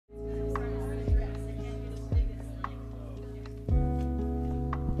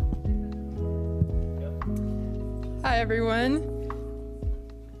Hi, everyone.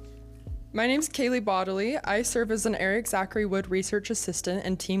 My name's Kaylee Bodley. I serve as an Eric Zachary Wood Research Assistant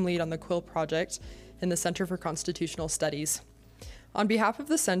and Team Lead on the Quill Project in the Center for Constitutional Studies. On behalf of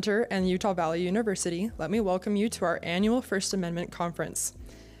the Center and Utah Valley University, let me welcome you to our annual First Amendment Conference.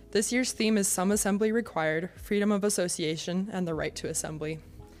 This year's theme is Some Assembly Required, Freedom of Association, and the Right to Assembly.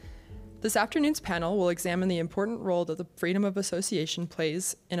 This afternoon's panel will examine the important role that the freedom of association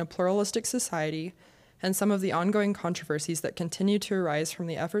plays in a pluralistic society and some of the ongoing controversies that continue to arise from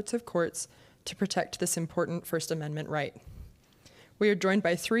the efforts of courts to protect this important First Amendment right. We are joined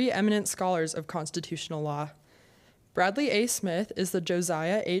by three eminent scholars of constitutional law. Bradley A. Smith is the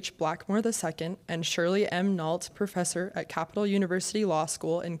Josiah H. Blackmore II and Shirley M. Nault Professor at Capital University Law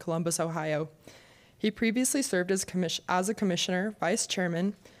School in Columbus, Ohio. He previously served as a commissioner, vice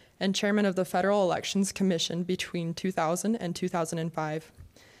chairman, and chairman of the Federal Elections Commission between 2000 and 2005.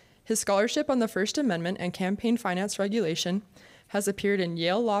 His scholarship on the First Amendment and campaign finance regulation has appeared in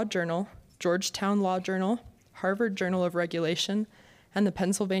Yale Law Journal, Georgetown Law Journal, Harvard Journal of Regulation, and the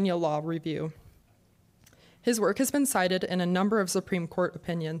Pennsylvania Law Review. His work has been cited in a number of Supreme Court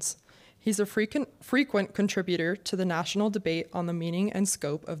opinions. He's a frequent contributor to the national debate on the meaning and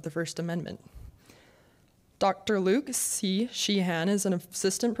scope of the First Amendment. Dr. Luke C. Sheehan is an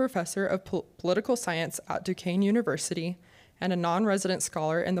assistant professor of political science at Duquesne University and a non-resident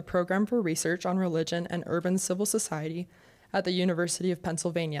scholar in the Program for Research on Religion and Urban Civil Society at the University of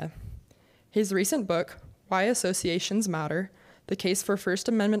Pennsylvania. His recent book, Why Associations Matter: The Case for First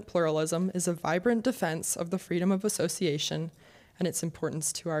Amendment Pluralism, is a vibrant defense of the freedom of association and its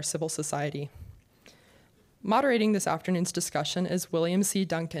importance to our civil society. Moderating this afternoon's discussion is William C.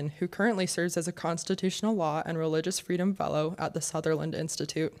 Duncan, who currently serves as a constitutional law and religious freedom fellow at the Sutherland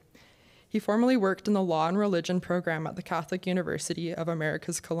Institute. He formerly worked in the Law and Religion program at the Catholic University of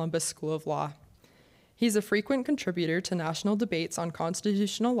America's Columbus School of Law. He's a frequent contributor to national debates on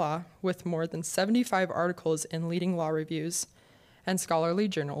constitutional law with more than 75 articles in leading law reviews and scholarly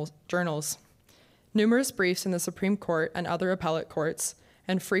journals, numerous briefs in the Supreme Court and other appellate courts,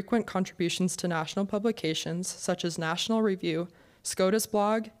 and frequent contributions to national publications such as National Review, SCOTUS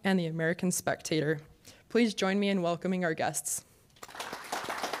Blog, and the American Spectator. Please join me in welcoming our guests.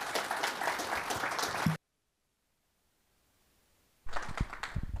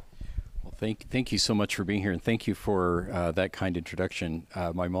 Well, thank you so much for being here, and thank you for that kind introduction.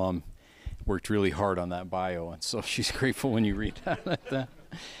 My mom worked really hard on that bio, and so she's grateful when you read that.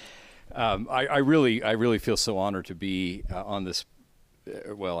 I really feel so honored to be on this.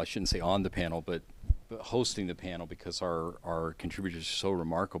 Well, I shouldn't say on the panel, but hosting the panel because our contributors are so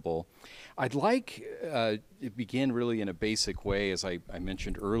remarkable. I'd like to begin really in a basic way, as I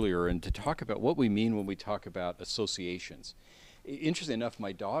mentioned earlier, and to talk about what we mean when we talk about associations. Interestingly enough,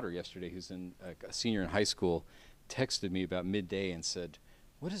 my daughter yesterday, who's a senior in high school, texted me about midday and said,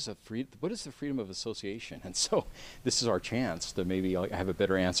 what is the freedom of association? And so this is our chance to maybe have a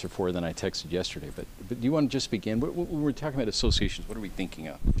better answer for it than I texted yesterday. But do you want to just begin? When we're talking about associations, what are we thinking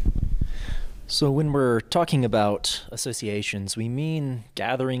of? So when we're talking about associations, we mean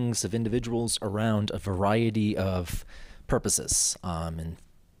gatherings of individuals around a variety of purposes, and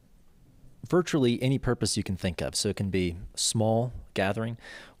virtually any purpose you can think of. So it can be a small gathering,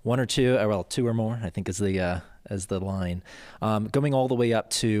 one or two, well, two or more, I think is the line, going all the way up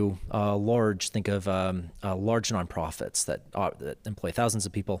to large. Think of large nonprofits that employ thousands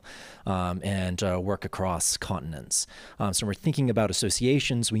of people and work across continents. So when we're thinking about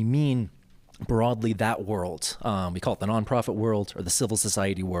associations, we mean broadly that world. We call it the nonprofit world or the civil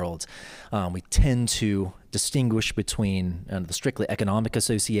society world. We tend to distinguish between the strictly economic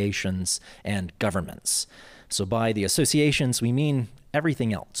associations and governments. So by the associations, we mean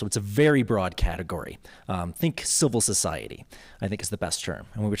everything else. So it's a very broad category. Think civil society, I think is the best term.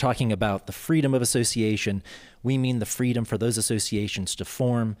 And when we're talking about the freedom of association, we mean the freedom for those associations to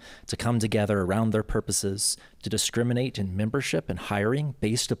form, to come together around their purposes, to discriminate in membership and hiring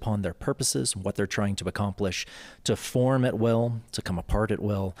based upon their purposes and what they're trying to accomplish, to form at will, to come apart at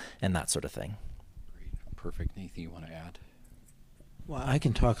will, and that sort of thing. Great. Perfect. Anything you want to add? Well, I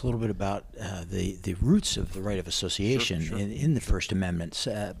can talk a little bit about the roots of the right of association Sure. in the First Amendment.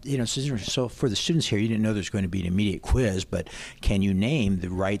 So for the students here, you didn't know there's going to be an immediate quiz, but can you name the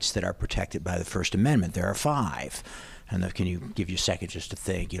rights that are protected by the First Amendment? There are 5. And can you give you a second just to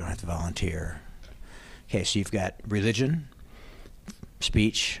think? You don't have to volunteer. Okay, so you've got religion,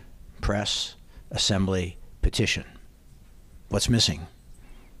 speech, press, assembly, petition. What's missing?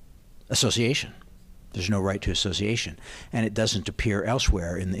 Association. There's no right to association, and it doesn't appear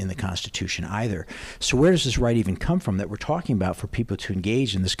elsewhere in the Constitution either. So where does this right even come from that we're talking about for people to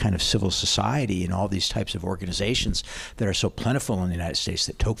engage in this kind of civil society and all these types of organizations that are so plentiful in the United States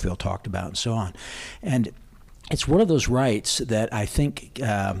that Tocqueville talked about and so on? And it's one of those rights that I think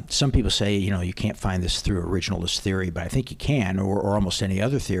some people say, you can't find this through originalist theory, but I think you can, or almost any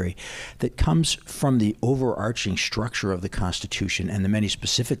other theory, that comes from the overarching structure of the Constitution and the many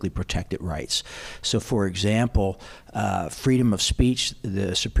specifically protected rights. So, for example, freedom of speech,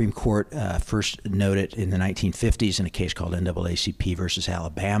 the Supreme Court first noted in the 1950s in a case called NAACP versus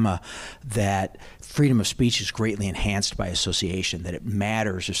Alabama that freedom of speech is greatly enhanced by association, that it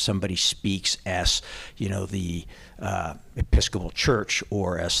matters if somebody speaks as, the Episcopal Church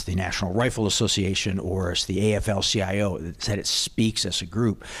or as the National Rifle Association or as the AFL-CIO, that it speaks as a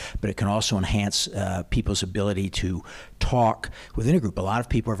group, but it can also enhance people's ability to talk within a group. A lot of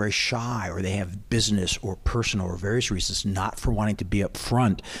people are very shy, or they have business or personal or various reasons not for wanting to be up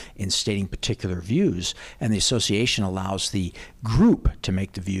front in stating particular views, and the association allows the group to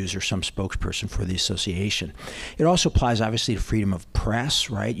make the views or some spokesperson for the association. It also applies obviously to freedom of press,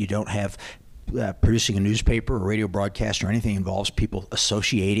 right? You don't have producing a newspaper or radio broadcast or anything involves people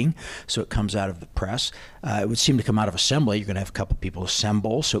associating, so it comes out of the press. It would seem to come out of assembly. You're going to have a couple people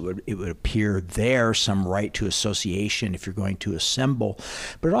assemble, so it would appear there some right to association if you're going to assemble.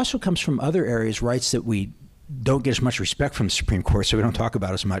 But it also comes from other areas, rights that we don't get as much respect from the Supreme Court, so we don't talk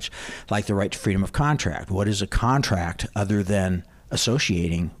about as much, like the right to freedom of contract. What is a contract other than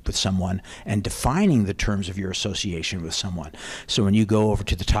associating with someone and defining the terms of your association with someone? So when you go over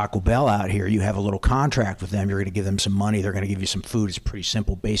to the Taco Bell out here, you have a little contract with them. You're going to give them some money. They're going to give you some food. It's a pretty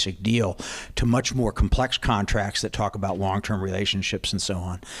simple, basic deal, to much more complex contracts that talk about long-term relationships and so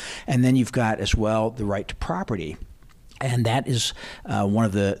on. And then you've got as well the right to property. And that is one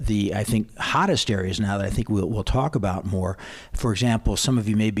of the I think hottest areas now that I think we'll talk about more. For example, some of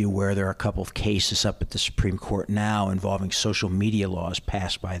you may be aware there are a couple of cases up at the Supreme Court now involving social media laws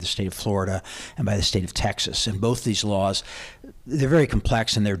passed by the state of Florida and by the state of Texas. And both these laws, they're very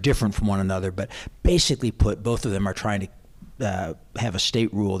complex and they're different from one another, but basically put, both of them are trying to have a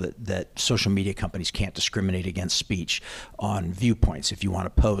state rule that social media companies can't discriminate against speech on viewpoints. If you want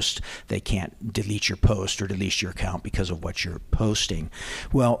to post, they can't delete your post or delete your account because of what you're posting.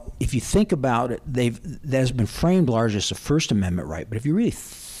 Well, if you think about it, that has been framed largely as a First Amendment right, but if you really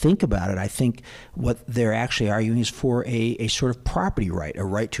think about it, I think what they're actually arguing is for a sort of property right, a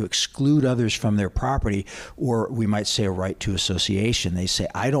right to exclude others from their property, or we might say a right to association. They say,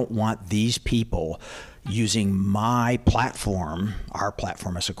 I don't want these people using my platform, our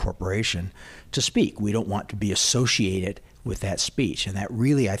platform as a corporation, to speak. We don't want to be associated with that speech. And that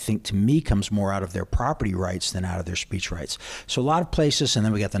really, I think, to me, comes more out of their property rights than out of their speech rights. So a lot of places, and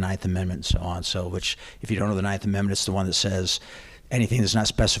then we got the Ninth Amendment and so on. So, which, if you don't know the Ninth Amendment, it's the one that says anything that's not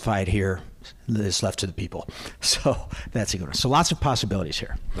specified here is left to the people. So that's a good one. So lots of possibilities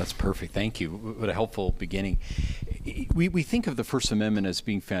here. That's perfect. Thank you. What a helpful beginning. We think of the First Amendment as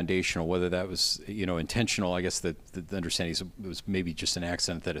being foundational, whether that was intentional. I guess the understanding is it was maybe just an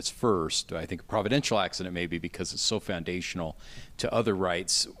accident that it's first. I think a providential accident maybe because it's so foundational to other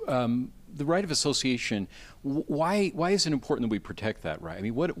rights. The right of association, why is it important that we protect that right? I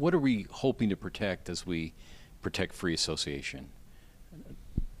mean, what are we hoping to protect as we protect free association?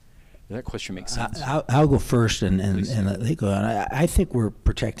 Does that question make sense? I'll go first and let Luke go on. I think we're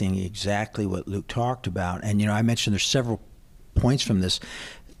protecting exactly what Luke talked about. And, I mentioned there's several points from this.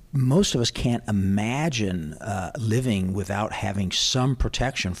 Most of us can't imagine living without having some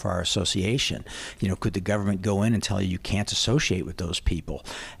protection for our association. Could the government go in and tell you can't associate with those people,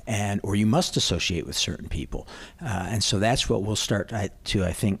 or you must associate with certain people? And so that's what we'll start to,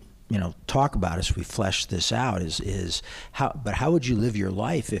 I think, talk about as we flesh this out is how would you live your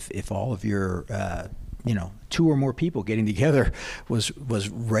life if all of your two or more people getting together was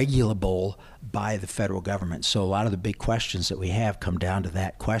regulable by the federal government? So a lot of the big questions that we have come down to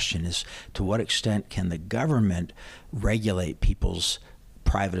that question is, to what extent can the government regulate people's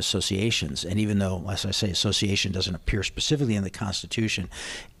private associations? And even though, as I say, association doesn't appear specifically in the Constitution,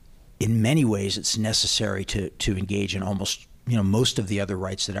 in many ways it's necessary to engage in almost most of the other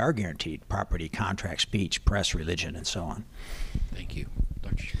rights that are guaranteed: property, contract, speech, press, religion, and so on. Thank you.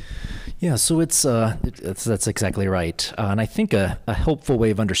 Dr. Yeah, so that's exactly right. And I think a helpful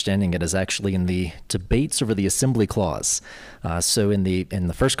way of understanding it is actually in the debates over the Assembly Clause. So in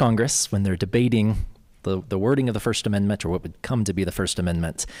the first Congress, when they're debating the wording of the First Amendment, or what would come to be the First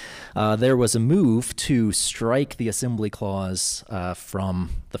Amendment, there was a move to strike the Assembly Clause from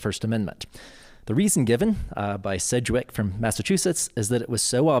the First Amendment. The reason given by Sedgwick from Massachusetts is that it was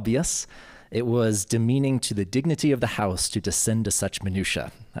so obvious It was demeaning to the dignity of the house to descend to such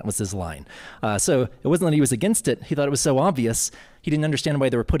minutia. That was his line. So it wasn't that he was against it. He thought it was so obvious, he didn't understand why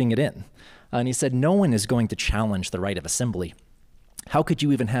they were putting it in. And he said, no one is going to challenge the right of assembly. How could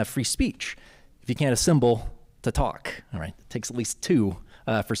you even have free speech if you can't assemble to talk? All right, it takes at least two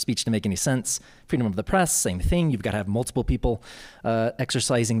for speech to make any sense. Freedom of the press, same thing. You've got to have multiple people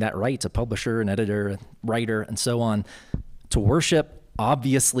exercising that right, a publisher, an editor, a writer, and so on. To worship,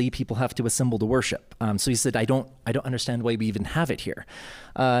 obviously, people have to assemble to worship. So he said, I don't understand why we even have it here.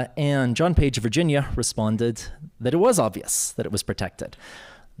 And John Page of Virginia responded that it was obvious that it was protected.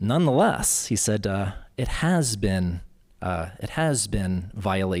 Nonetheless, he said, it has been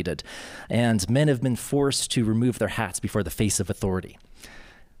violated, and men have been forced to remove their hats before the face of authority.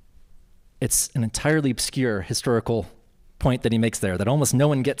 It's an entirely obscure historical point that he makes there that almost no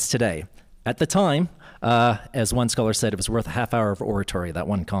one gets today. At the time, as one scholar said, it was worth a half hour of oratory, that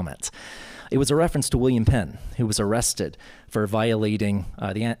one comment. It was a reference to William Penn, who was arrested for violating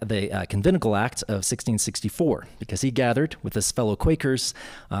the Conventicle Act of 1664 because he gathered with his fellow Quakers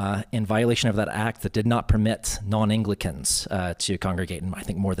in violation of that act that did not permit non-Anglicans to congregate in, I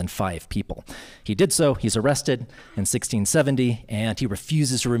think, more than 5 people. He did so. He's arrested in 1670, and he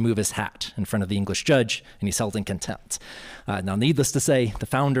refuses to remove his hat in front of the English judge, and he's held in contempt. Now, needless to say, the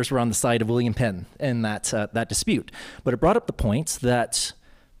founders were on the side of William Penn in that dispute, but it brought up the point that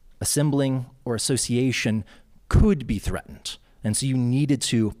assembling or association could be threatened, and so you needed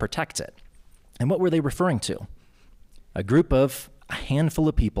to protect it. And what were they referring to? A handful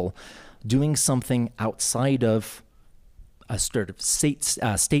of people doing something outside of a sort of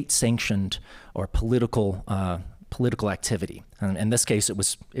state-sanctioned or political activity. And in this case, it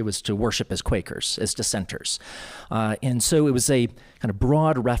was to worship as Quakers, as dissenters. And so it was a kind of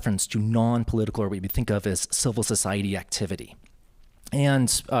broad reference to non-political, or what we think of as civil society activity. And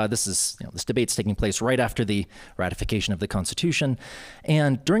this debate's taking place right after the ratification of the Constitution.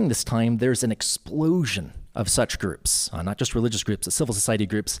 And during this time, there's an explosion of such groups, not just religious groups, but civil society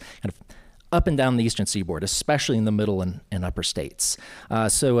groups, kind of up and down the eastern seaboard, especially in the middle and upper states.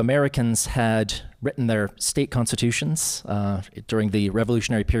 So Americans had written their state constitutions. During the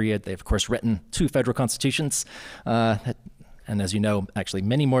Revolutionary period, they've, of course, written 2 federal constitutions. And as you know, actually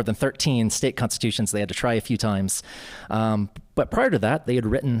many more than 13 state constitutions they had to try a few times. But prior to that, they had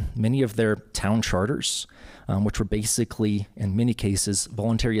written many of their town charters, which were basically, in many cases,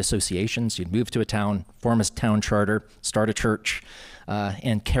 voluntary associations. You'd move to a town, form a town charter, start a church,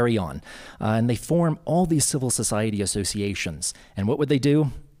 and carry on. And they form all these civil society associations. And what would they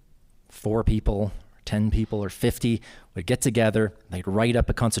do? 4 people, 10 people, or 50 would get together, they'd write up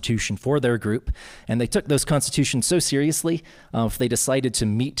a constitution for their group, and they took those constitutions so seriously, if they decided to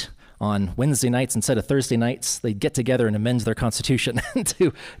meet on Wednesday nights instead of Thursday nights, they'd get together and amend their constitution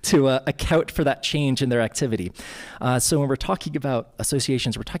to account for that change in their activity. So when we're talking about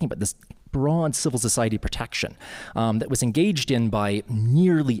associations, we're talking about this broad civil society protection that was engaged in by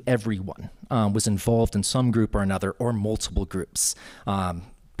nearly everyone, was involved in some group or another, or multiple groups.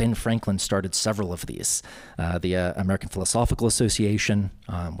 Ben Franklin started several of these. The American Philosophical Association,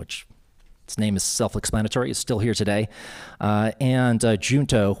 which its name is self-explanatory, is still here today, and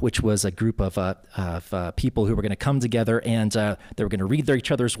Junto, which was a group of people who were going to come together and they were going to read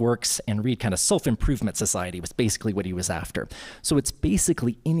each other's works and read kind of self-improvement society was basically what he was after. So it's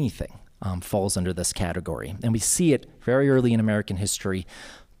basically anything falls under this category. And we see it very early in American history.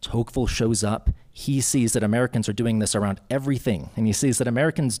 Tocqueville shows up. He sees that Americans are doing this around everything, and he sees that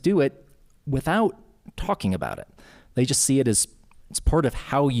Americans do it without talking about it. They just see it as it's part of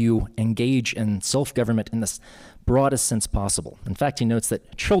how you engage in self-government in the broadest sense possible. In fact, he notes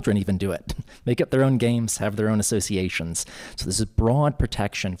that children even do it, make up their own games, have their own associations. So this is broad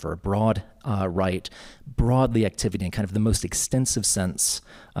protection for a broad right, broadly activity in kind of the most extensive sense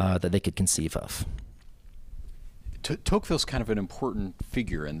that they could conceive of. Tocqueville's kind of an important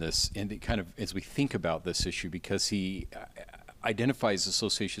figure in this, and kind of as we think about this issue, because he identifies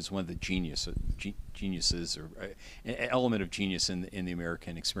associations as one of the geniuses, or an element of genius in the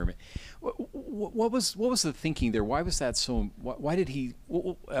American experiment. What was the thinking there? Why was that so? Why did he?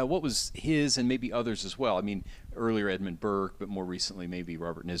 What was his, and maybe others as well? I mean, earlier Edmund Burke, but more recently maybe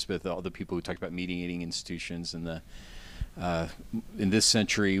Robert Nisbet, all the people who talked about mediating institutions and the. In this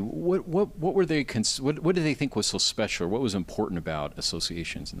century, what were they? What did they think was so special? Or what was important about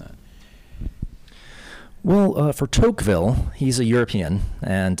associations in that? Well, for Tocqueville, he's a European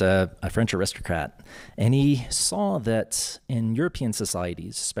and a French aristocrat, and he saw that in European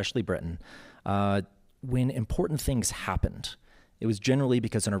societies, especially Britain, when important things happened, it was generally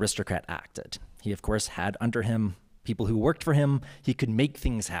because an aristocrat acted. He, of course, had under him people who worked for him. He could make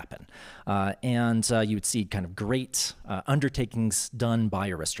things happen. And you would see kind of great undertakings done by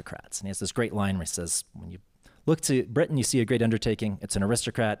aristocrats. And he has this great line where he says, when you look to Britain, you see a great undertaking. It's an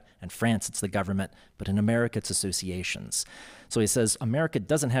aristocrat. In France, it's the government. But in America, it's associations. So he says, America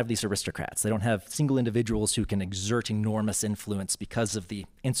doesn't have these aristocrats. They don't have single individuals who can exert enormous influence because of the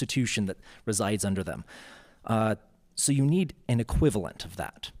institution that resides under them. So you need an equivalent of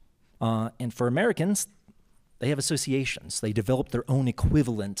that. And for Americans, they have associations. They develop their own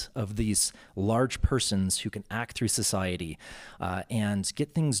equivalent of these large persons who can act through society and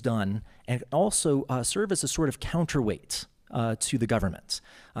get things done, and also serve as a sort of counterweight to the government.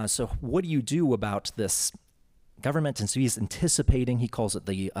 So what do you do about this government? And so he's anticipating, he calls it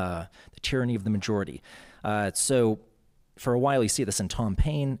the tyranny of the majority. So for a while, you see this in Tom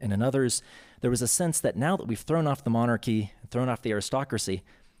Paine and in others. There was a sense that now that we've thrown off the monarchy, thrown off the aristocracy,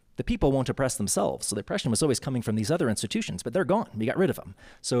 the people won't oppress themselves. So the oppression was always coming from these other institutions, but they're gone. We got rid of them.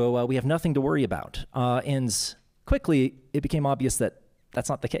 So we have nothing to worry about. And quickly, it became obvious that that's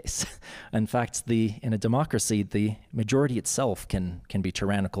not the case. In fact, in a democracy, the majority itself can be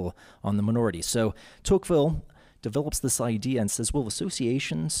tyrannical on the minority. So Tocqueville develops this idea and says, well,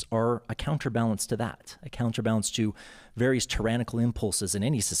 associations are a counterbalance to that, a counterbalance to various tyrannical impulses in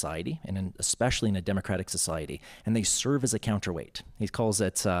any society, and especially in a democratic society, and they serve as a counterweight. He calls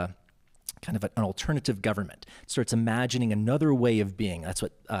it kind of an alternative government. Starts imagining another way of being. That's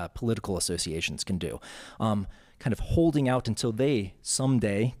what political associations can do. Kind of holding out until they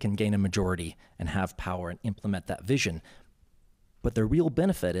someday can gain a majority and have power and implement that vision. But the real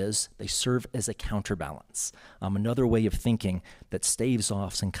benefit is they serve as a counterbalance, another way of thinking that staves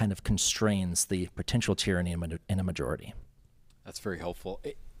off and kind of constrains the potential tyranny in a majority. That's very helpful.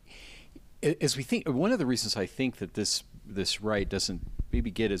 As we think, one of the reasons I think that this right doesn't maybe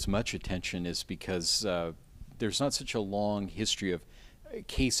get as much attention is because there's not such a long history of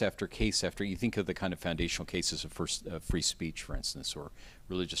case after case after. You think of the kind of foundational cases of free speech, for instance, or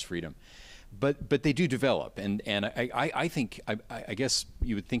religious freedom. But they do develop, and I think I guess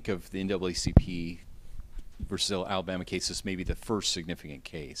you would think of the NAACP versus Alabama case as maybe the first significant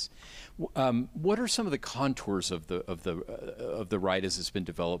case. What are some of the contours of the right as it's been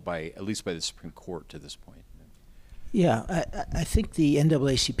developed at least by the Supreme Court to this point? Yeah, I think the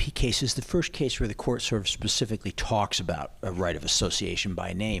NAACP case is the first case where the court sort of specifically talks about a right of association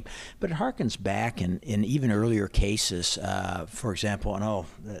by name. But it harkens back in even earlier cases, for example, and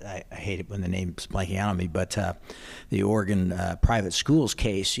I hate it when the name's blanking out on me, but the Oregon private schools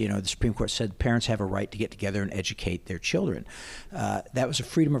case, the Supreme Court said parents have a right to get together and educate their children. That was a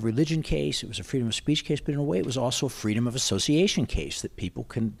freedom of religion case. It was a freedom of speech case, but in a way it was also a freedom of association case, that people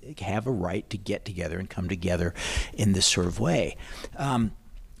can have a right to get together and come together in this sort of way.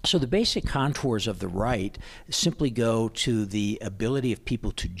 So the basic contours of the right simply go to the ability of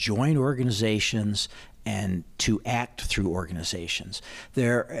people to join organizations and to act through organizations.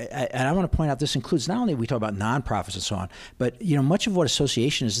 And I want to point out, this includes not only we talk about nonprofits and so on, but much of what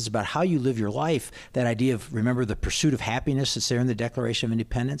association is about how you live your life. That idea of, remember, the pursuit of happiness that's there in the Declaration of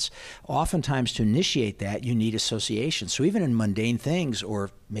Independence. Oftentimes, to initiate that, you need association. So even in mundane things, or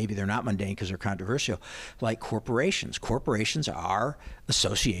maybe they're not mundane because they're controversial, like corporations. Corporations are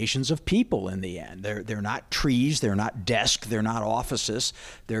associations of people in the end. They're not trees, they're not desks, they're not offices.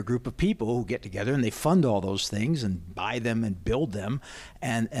 They're a group of people who get together and they fund all those things and buy them and build them,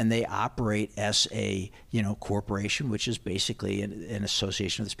 and they operate as a corporation, which is basically an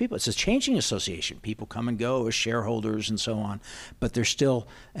association of these people. It's a changing association. People come and go as shareholders and so on, but they're still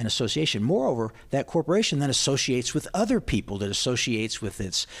an association. Moreover, that corporation then associates with other people. It associates with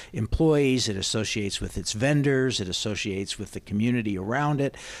its employees, it associates with its vendors, it associates with the community around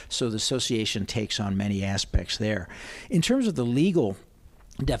it. So the association takes on many aspects there. In terms of the legal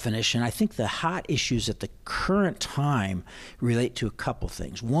definition, I think the hot issues at the current time relate to a couple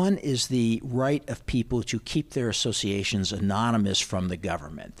things. One is the right of people to keep their associations anonymous from the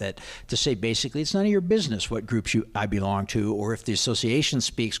government. That to say basically it's none of your business what groups I belong to, or if the association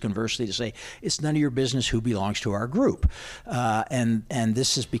speaks conversely to say it's none of your business who belongs to our group. And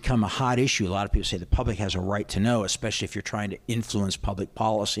this has become a hot issue. A lot of people say the public has a right to know, especially if you're trying to influence public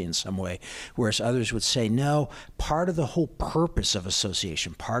policy in some way, whereas others would say no, part of the whole purpose of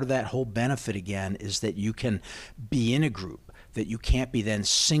association, part of that whole benefit again, is that you can be in a group, that you can't be then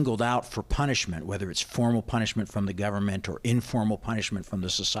singled out for punishment, whether it's formal punishment from the government or informal punishment from the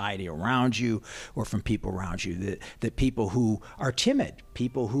society around you or from people around you, that people who are timid,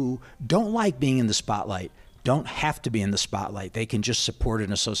 people who don't like being in the spotlight, don't have to be in the spotlight. They can just support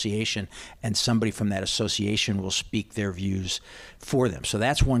an association, and somebody from that association will speak their views for them. So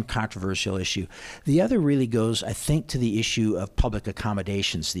that's one controversial issue. The other really goes, I think, to the issue of public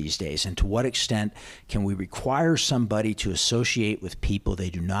accommodations these days, and to what extent can we require somebody to associate with people they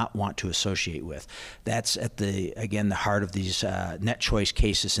do not want to associate with. That's at the heart of these net choice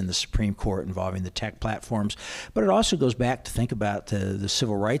cases in the Supreme Court involving the tech platforms. But it also goes back to think about the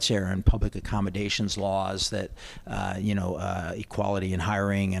civil rights era and public accommodations laws that, equality in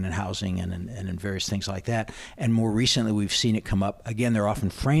hiring and in housing and in various things like that. And more recently, we've seen it come up. Again, they're often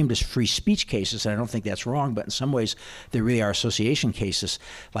framed as free speech cases, and I don't think that's wrong, but in some ways, they really are association cases,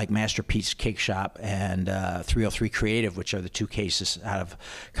 like Masterpiece Cake Shop and 303 Creative, which are the two cases out of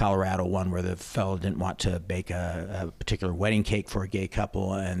Colorado, one where the fellow didn't want to bake a particular wedding cake for a gay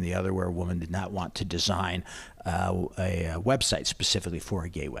couple, and the other where a woman did not want to design a website specifically for a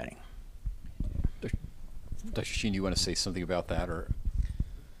gay wedding. Dr. Sheen, do you want to say something about that, or?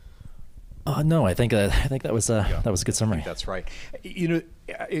 No, I think that was a good summary. I think that's right. You know,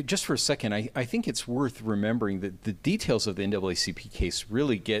 just for a second, I think it's worth remembering that the details of the NAACP case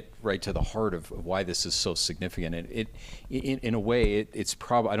really get right to the heart of why this is so significant. And in a way, it's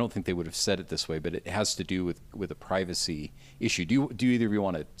probably, I don't think they would have said it this way, but it has to do with a privacy issue. Do either of you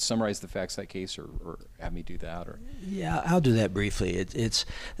want to summarize the facts of that case, or have me do that? Or yeah, I'll do that briefly. It's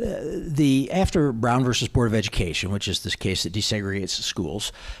after Brown versus Board of Education, which is this case that desegregates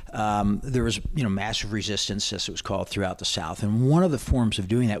schools. There was massive resistance, as it was called, throughout the South, and one of the forms of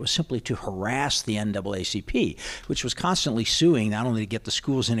doing that was simply to harass the NAACP, which was constantly suing not only to get the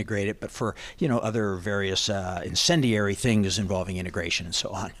schools integrated, but for other various incendiary things involving integration and so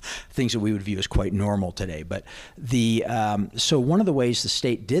on, things that we would view as quite normal today. But so one of the ways the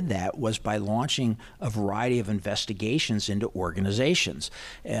state did that was by launching a variety of investigations into organizations.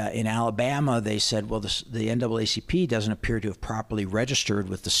 In Alabama, they said, well, the NAACP doesn't appear to have properly registered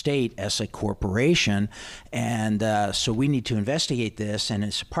with the state as a corporation, and so we need to investigate this. And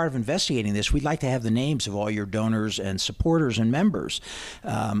as a part of investigating this, we'd like to have the names of all your donors and supporters and members,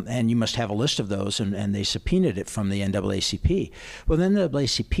 and you must have a list of those. And they subpoenaed it from the NAACP. Well, then the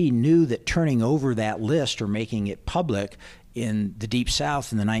NAACP knew that turning over that list or making it public in the Deep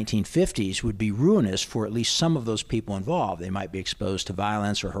South in the 1950s would be ruinous for at least some of those people involved. They might be exposed to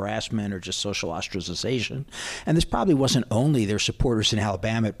violence or harassment or just social ostracization. And this probably wasn't only their supporters in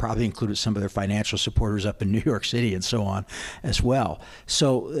Alabama, it probably included some of their financial supporters up in New York City and so on as well.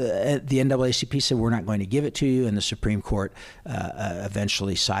 So the NAACP said, we're not going to give it to you, and the Supreme Court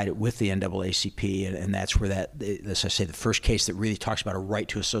eventually sided with the NAACP, and that's where that, as I say, the first case that really talks about a right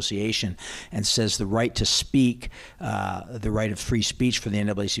to association and says the right to speak, the right of free speech for the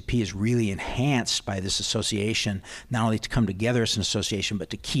NAACP is really enhanced by this association, not only to come together as an association,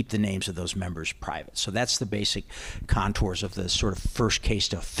 but to keep the names of those members private. So that's the basic contours of the sort of first case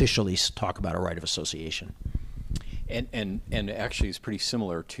to officially talk about a right of association. And actually, it's pretty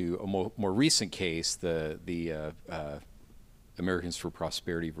similar to a more recent case, the Americans for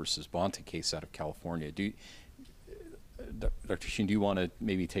Prosperity versus Bonta case out of California. Dr. Sheen, do you want to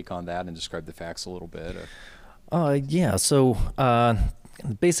maybe take on that and describe the facts a little bit? Yeah, so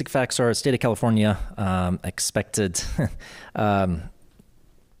the basic facts are state of California expected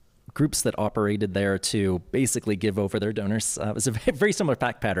groups that operated there to basically give over their donors. It was a very similar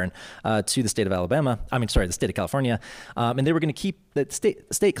fact pattern to the state of Alabama. The state of California. And they were going to keep, the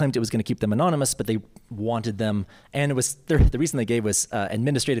state claimed it was going to keep them anonymous, but they wanted them, and it was the reason they gave was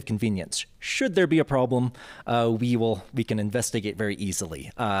administrative convenience. Should there be a problem, we can investigate very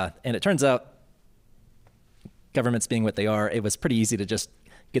easily. And it turns out, governments being what they are, it was pretty easy to just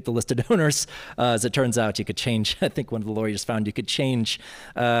get the list of donors. As it turns out, you could change, I think one of the lawyers found you could change,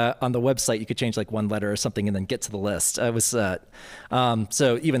 on the website, you could change like one letter or something and then get to the list. It was,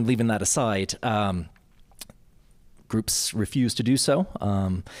 so even leaving that aside, groups refused to do so.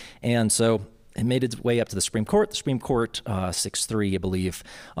 And so it made its way up to the Supreme Court. The Supreme Court, 6-3, I believe,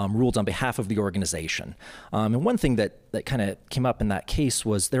 ruled on behalf of the organization. And one thing that kind of came up in that case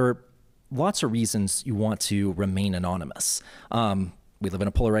was there are lots of reasons you want to remain anonymous. We live in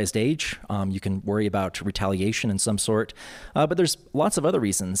a polarized age. You can worry about retaliation in some sort, but there's lots of other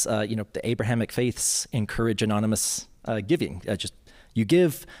reasons. The Abrahamic faiths encourage anonymous giving. Just you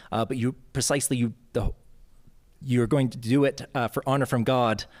give, but you're going to do it for honor from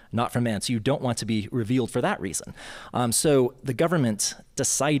God, not from man. So you don't want to be revealed for that reason. So the government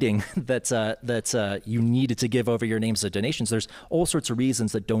deciding that you needed to give over your names as donations, there's all sorts of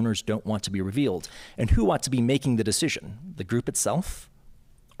reasons that donors don't want to be revealed. And who ought to be making the decision? The group itself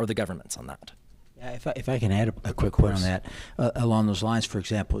or the governments on that? If I can add a quick point on that, along those lines, for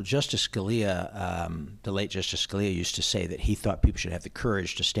example, Justice Scalia, the late Justice Scalia used to say that he thought people should have the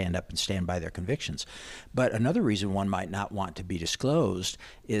courage to stand up and stand by their convictions. But another reason one might not want to be disclosed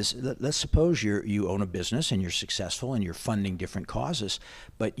is, let's suppose you own a business and you're successful and you're funding different causes,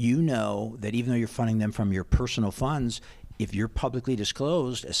 but you know that even though you're funding them from your personal funds, if you're publicly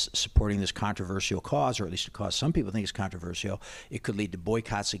disclosed as supporting this controversial cause, or at least a cause some people think is controversial, it could lead to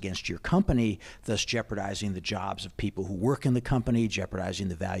boycotts against your company, thus jeopardizing the jobs of people who work in the company, jeopardizing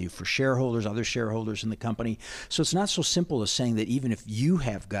the value for shareholders, other shareholders in the company. So it's not so simple as saying that even if you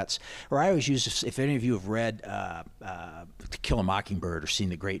have guts, or I always use, if any of you have read To Kill a Mockingbird or seen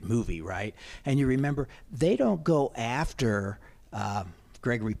the great movie, right? And you remember, they don't go after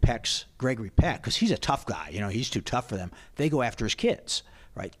Gregory Peck, because he's a tough guy. He's too tough for them. They go after his kids,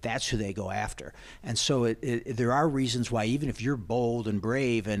 right? That's who they go after. And so there are reasons why, even if you're bold and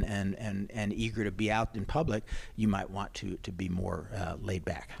brave and eager to be out in public, you might want to be more laid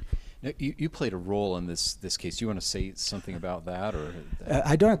back. Now, you played a role in this case. Do you want to say something about that? Or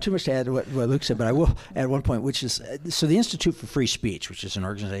I don't have too much to add to what Luke said, but I will add one point, which is, so the Institute for Free Speech, which is an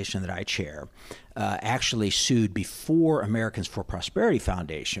organization that I chair, actually sued before Americans for Prosperity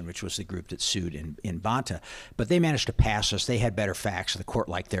Foundation, which was the group that sued in Bonta. But they managed to pass us. They had better facts. The court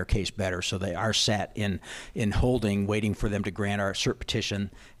liked their case better, so they are sat in holding, waiting for them to grant our cert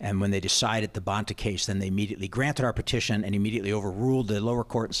petition. And when they decided the Bonta case, then they immediately granted our petition and immediately overruled the lower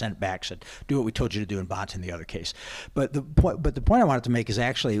court and sent it back, said, do what we told you to do in Bonta in the other case. But the point I wanted to make is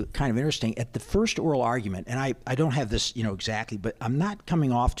actually kind of interesting. At the first oral argument, and I don't have this exactly, but I'm not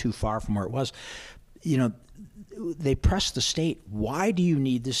coming off too far from where it was. They pressed the state, why do you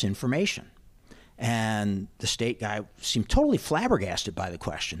need this information? And the state guy seemed totally flabbergasted by the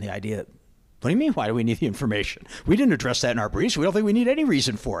question, the idea that, what do you mean, why do we need the information? We didn't address that in our briefs. We don't think we need any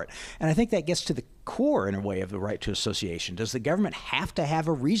reason for it. And I think that gets to the core, in a way, of the right to association. Does the government have to have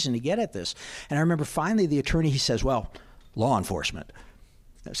a reason to get at this? And I remember finally the attorney, he says, well, law enforcement.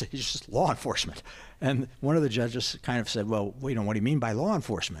 I said, it's just law enforcement. And one of the judges kind of said, well, what do you mean by law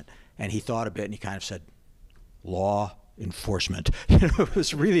enforcement? And he thought a bit and he kind of said, law enforcement. It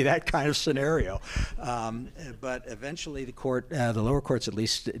was really that kind of scenario. But eventually the lower courts at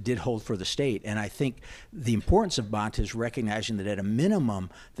least did hold for the state. And I think the importance of Bonta is recognizing that at a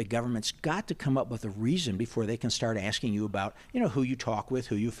minimum, the government's got to come up with a reason before they can start asking you about, who you talk with,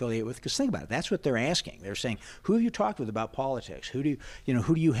 who you affiliate with. Because think about it, that's what they're asking. They're saying, who have you talked with about politics? Who do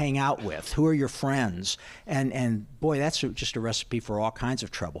you hang out with? Who are your friends? And boy, that's just a recipe for all kinds of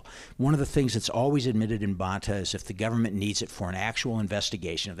trouble. One of the things that's always admitted in Bonta is if the government needs it for an actual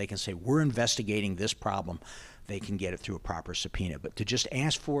investigation, if they can say, we're investigating this problem, they can get it through a proper subpoena. But to just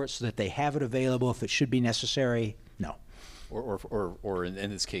ask for it so that they have it available if it should be necessary, no. Or in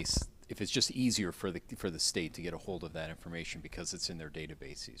this case, if it's just easier for the state to get a hold of that information because it's in their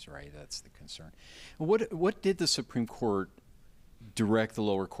databases, right? That's the concern. What did the Supreme Court direct the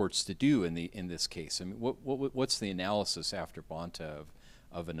lower courts to do in this case? I mean, what's the analysis after Bonta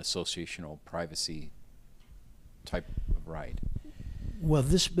of an associational privacy type of right? Well,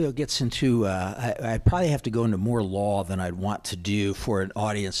 this bill gets into, I probably have to go into more law than I'd want to do for an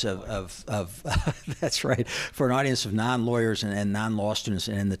audience of that's right, for an audience of non-lawyers and non-law students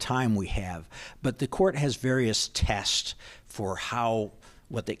and in the time we have. But the court has various tests for how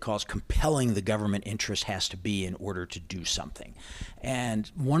what they call compelling the government interest has to be in order to do something. And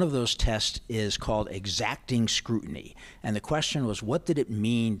one of those tests is called exacting scrutiny. And the question was, what did it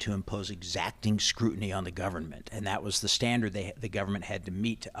mean to impose exacting scrutiny on the government? And that was the standard the government had to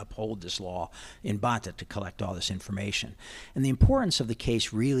meet to uphold this law in Bonta, to collect all this information. And the importance of the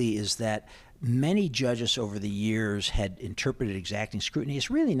case really is that many judges over the years had interpreted exacting scrutiny as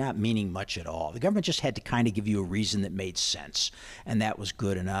really not meaning much at all. The government just had to kind of give you a reason that made sense, and that was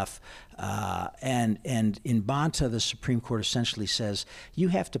good enough. And in Bonta, the Supreme Court essentially says you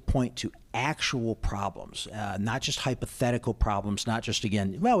have to point to actual problems, not just hypothetical problems, not just,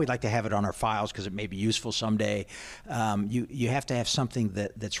 again, well, we'd like to have it on our files because it may be useful someday. You have to have something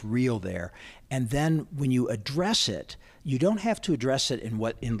that's real there. And then when you address it, you don't have to address it in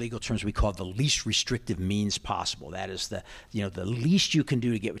what in legal terms we call the least restrictive means possible. That is the least you can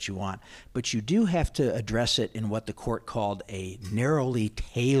do to get what you want. But you do have to address it in what the court called a narrowly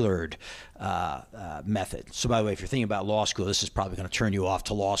tailored method. So by the way, if you're thinking about law school, this is probably going to turn you off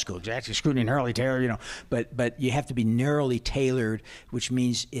to law school. Exacting scrutiny, narrowly tailored, but you have to be narrowly tailored, which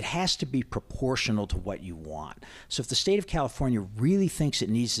means it has to be proportional to what you want. So if the state of California really thinks it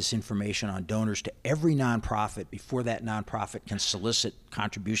needs this information on donors to every nonprofit before that nonprofit can solicit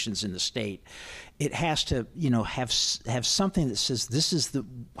contributions in the state, it has to have something that says this is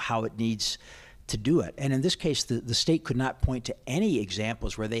how it needs to do it. And in this case, the state could not point to any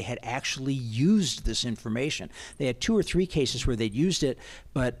examples where they had actually used this information. They had 2 or 3 cases where they'd used it,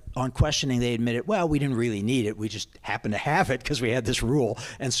 but on questioning, they admitted, well, we didn't really need it. We just happened to have it because we had this rule.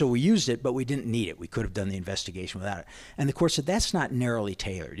 And so we used it, but we didn't need it. We could have done the investigation without it. And the court said that's not narrowly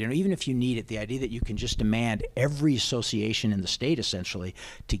tailored. You know, even if you need it, the idea that you can just demand every association in the state, essentially,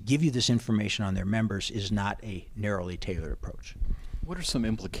 to give you this information on their members is not a narrowly tailored approach. What are some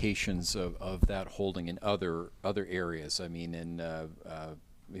implications of that holding in other areas? I mean, in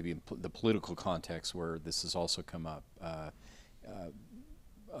maybe in the political context where this has also come up.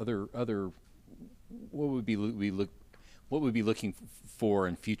 What would be looking for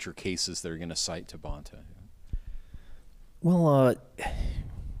in future cases that are going to cite to Bonta? Well,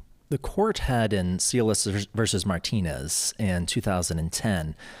 the court had in Cielos versus Martinez in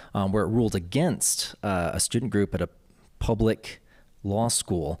 2010, where it ruled against a student group at a public law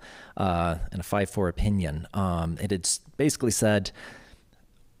school in a 5-4 opinion. It had basically said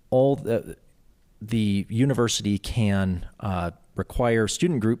all the university can require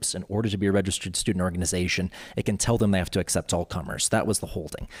student groups in order to be a registered student organization. It can tell them they have to accept all comers. That was the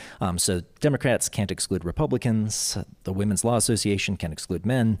holding. So Democrats can't exclude Republicans. The Women's Law Association can't exclude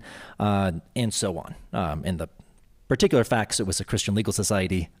men, and so on. In the particular facts, it was a Christian legal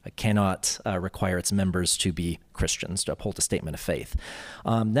society. It cannot require its members to be Christians, to uphold a statement of faith.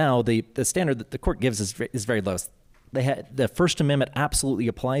 Now, the standard that the court gives is very low. The First Amendment absolutely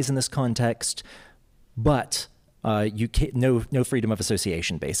applies in this context, but you can't, no freedom of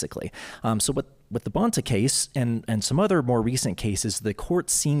association, basically. So with the Bonta case and some other more recent cases, the court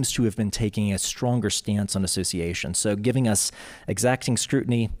seems to have been taking a stronger stance on association. So giving us exacting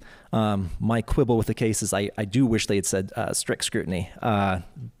scrutiny. My quibble with the case is I do wish they had said strict scrutiny, and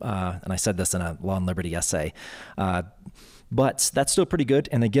I said this in a Law and Liberty essay. But that's still pretty good,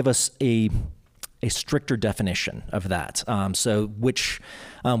 and they give us a stricter definition of that, so which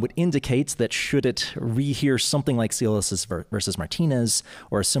would indicate that should it rehear something like Cielos versus Martinez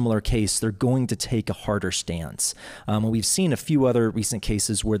or a similar case, they're going to take a harder stance. We've seen a few other recent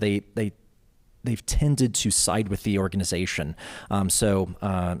cases where they've tended to side with the organization. So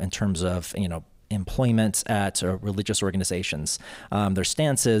in terms of employment at religious organizations, their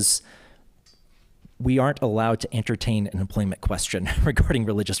stance is we aren't allowed to entertain an employment question regarding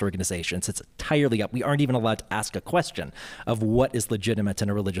religious organizations. It's entirely up. We aren't even allowed to ask a question of what is legitimate in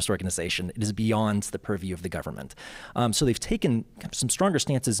a religious organization. It is beyond the purview of the government. So they've taken some stronger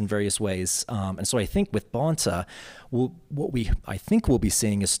stances in various ways. And so I think with Bonta, I think we'll be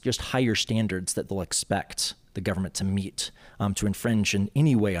seeing is just higher standards that they'll expect the government to meet to infringe in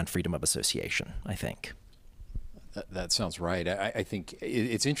any way on freedom of association, I think. That sounds right. I think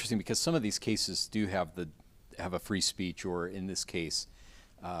it's interesting because some of these cases do have a free speech, or in this case,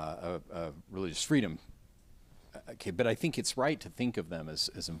 a religious freedom. Okay, but I think it's right to think of them as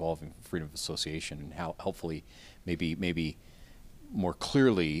involving freedom of association and how helpfully, maybe more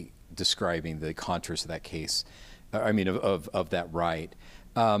clearly describing the contours of that case. I mean, of that right.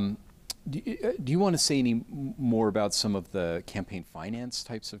 Do you want to say any more about some of the campaign finance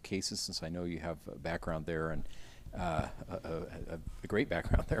types of cases, since I know you have a background there and a great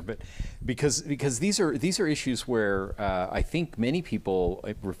background there, but because these are issues where I think many people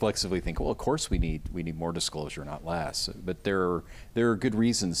reflexively think, well, of course we need more disclosure, not less. But there are good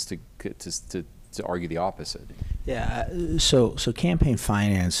reasons to argue the opposite. Yeah. So campaign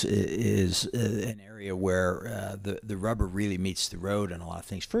finance is an area where the rubber really meets the road on a lot of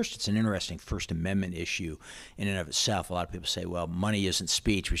things. First, it's an interesting First Amendment issue in and of itself. A lot of people say, well, money isn't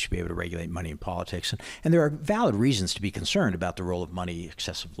speech. We should be able to regulate money in politics. And there are valid reasons to be concerned about the role of money,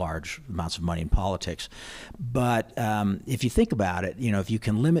 excessive large amounts of money in politics. But if you think about it, if you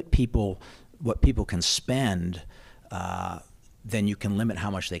can limit what people can spend, then you can limit how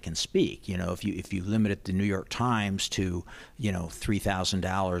much they can speak. If you limit it, the New York Times to,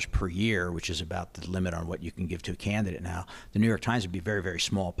 $3,000 per year, which is about the limit on what you can give to a candidate now, the New York Times would be a very, very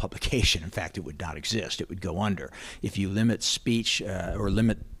small publication. In fact, it would not exist. It would go under. If you limit speech or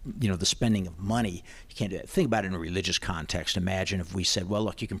limit the spending of money, you can't do that. Think about it in a religious context. Imagine if we said, well,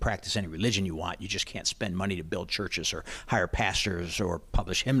 look, you can practice any religion you want. You just can't spend money to build churches or hire pastors or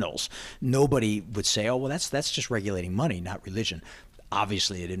publish hymnals. Nobody would say, oh, well, that's just regulating money, not religion.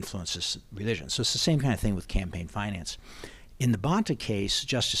 Obviously, it influences religion. So it's the same kind of thing with campaign finance. In the Bonta case,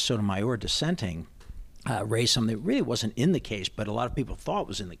 Justice Sotomayor dissenting raised something that really wasn't in the case, but a lot of people thought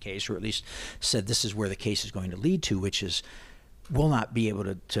was in the case, or at least said this is where the case is going to lead to, which is we'll not be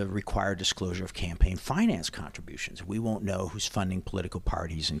able to require disclosure of campaign finance contributions. We won't know who's funding political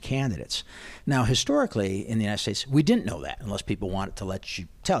parties and candidates. Now, historically, in the United States, we didn't know that unless people wanted to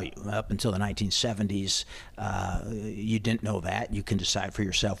tell you. Up until the 1970s, you didn't know that. You can decide for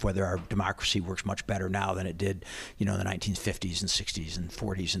yourself whether our democracy works much better now than it did, in the 1950s and 60s and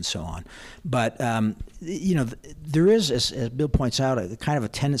 40s and so on. But, there is, as Bill points out, a kind of a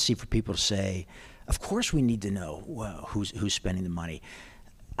tendency for people to say, of course we need to know who's spending the money.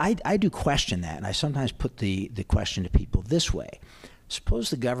 I do question that, and I sometimes put the question to people this way. Suppose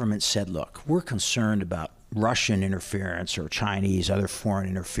the government said, look, we're concerned about Russian interference or Chinese, other foreign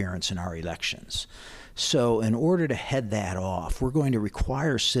interference in our elections. So in order to head that off, we're going to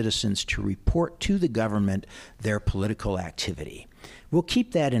require citizens to report to the government their political activity. We'll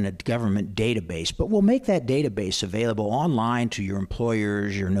keep that in a government database, but we'll make that database available online to your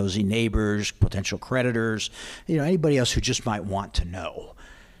employers, your nosy neighbors, potential creditors, anybody else who just might want to know.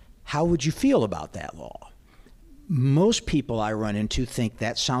 How would you feel about that law? Most people I run into think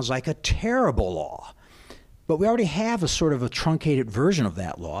that sounds like a terrible law. But we already have a sort of a truncated version of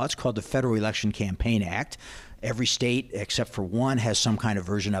that law. It's called the Federal Election Campaign Act. Every state, except for one, has some kind of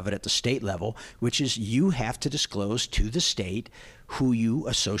version of it at the state level, which is you have to disclose to the state who you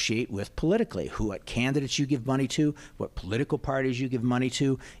associate with politically, what candidates you give money to, what political parties you give money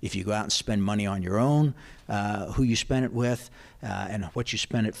to, if you go out and spend money on your own, who you spend it with, and what you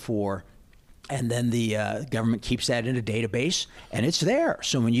spend it for. And then the government keeps that in a database, and it's there.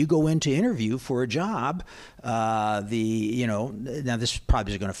 So when you go in to interview for a job, now this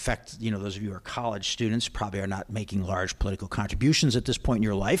probably is going to affect, those of you who are college students probably are not making large political contributions at this point in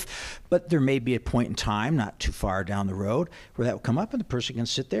your life, but there may be a point in time, not too far down the road, where that will come up and the person can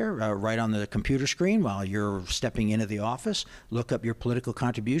sit there right on the computer screen while you're stepping into the office, look up your political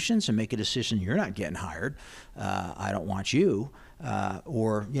contributions and make a decision. You're not getting hired. I don't want you.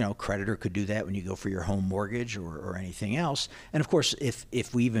 Or creditor could do that when you go for your home mortgage or anything else. And of course,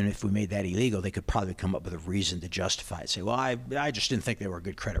 if we made that illegal, they could probably come up with a reason to justify it. Say, well, I just didn't think they were a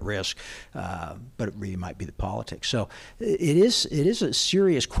good credit risk, but it really might be the politics. So it is a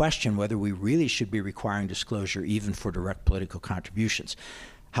serious question whether we really should be requiring disclosure even for direct political contributions.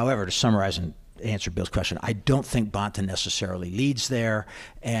 However, to summarize and answer Bill's question, I don't think Bonta necessarily leads there,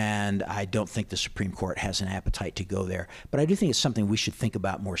 and I don't think the Supreme Court has an appetite to go there. But I do think it's something we should think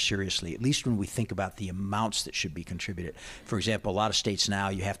about more seriously, at least when we think about the amounts that should be contributed. For example, a lot of states now,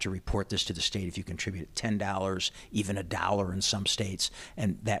 you have to report this to the state if you contribute $10, even $1 in some states,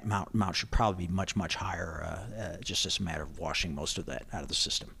 and that amount should probably be much, much higher, just as a matter of washing most of that out of the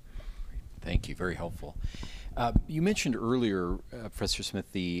system. Thank you. Very helpful. You mentioned earlier, Professor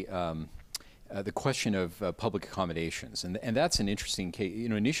Smith, the question of public accommodations, and that's an interesting case.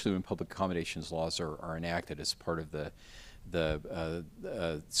 Initially when public accommodations laws are enacted as part of the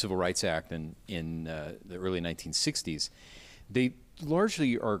Civil Rights Act in the early 1960s, they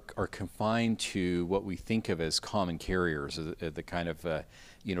largely are confined to what we think of as common carriers, the kind of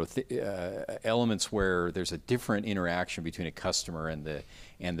elements where there's a different interaction between a customer and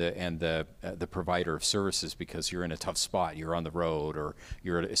the provider of services because you're in a tough spot, you're on the road, or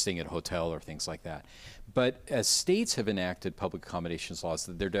you're staying at a hotel or things like that. But as states have enacted public accommodations laws,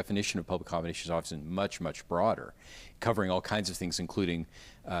 their definition of public accommodations is often much, much broader, covering all kinds of things, including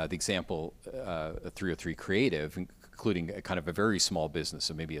the example 303 Creative, including a kind of a very small business,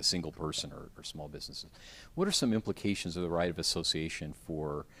 so maybe a single person or small businesses. What are some implications of the right of association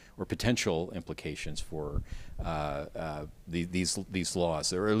or potential implications for these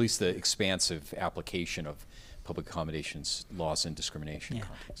laws, or at least the expansive application of public accommodations laws in discrimination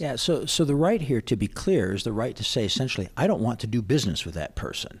contexts? Yeah. So the right here, to be clear, is the right to say essentially, I don't want to do business with that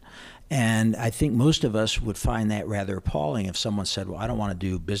person. And I think most of us would find that rather appalling if someone said, well, I don't want to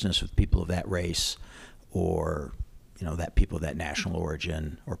do business with people of that race, or that people of that national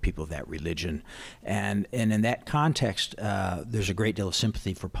origin, or people of that religion. And in that context, there's a great deal of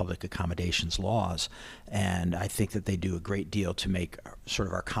sympathy for public accommodations laws. And I think that they do a great deal to make sort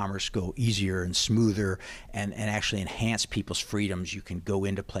of our commerce go easier and smoother, and actually enhance people's freedoms. You can go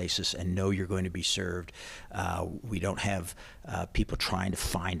into places and know you're going to be served. We don't have people trying to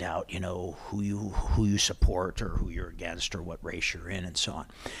find out, who you support or who you're against or what race you're in and so on.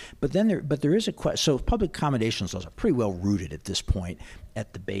 But there is a question. So public accommodations laws are pretty well rooted at this point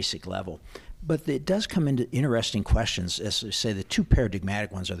at the basic level. But it does come into interesting questions. As I say, the two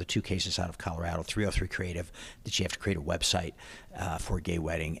paradigmatic ones are the two cases out of Colorado, 303 Creative, that you have to create a website for a gay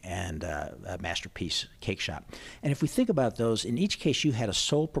wedding, and a Masterpiece Cake Shop. And if we think about those, in each case you had a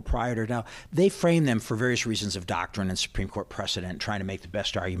sole proprietor. Now, they frame them for various reasons of doctrine and Supreme Court precedent, trying to make the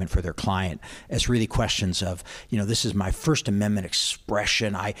best argument for their client as really questions of, this is my First Amendment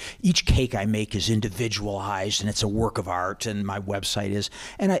expression. Each cake I make is individualized, and it's a work of art, and my website is.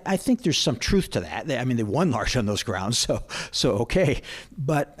 And I think there's some truth to that. I mean, they won large on those grounds, so okay.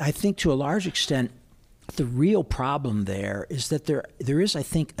 But I think to a large extent, the real problem there is that there is, I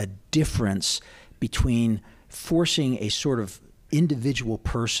think, a difference between forcing a sort of individual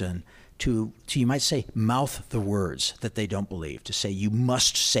person to you might say, mouth the words that they don't believe, to say, you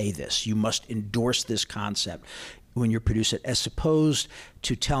must say this, you must endorse this concept when you produce it, as opposed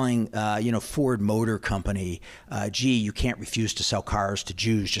to telling, Ford Motor Company, gee, you can't refuse to sell cars to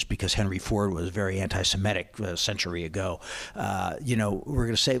Jews just because Henry Ford was very anti-Semitic a century ago. We're going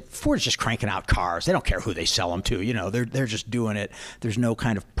to say Ford's just cranking out cars. They don't care who they sell them to. They're just doing it. There's no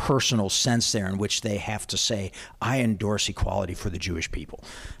kind of personal sense there in which they have to say, I endorse equality for the Jewish people.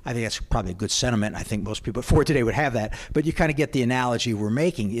 I think that's probably a good sentiment. I think most people at Ford today would have that. But you kind of get the analogy we're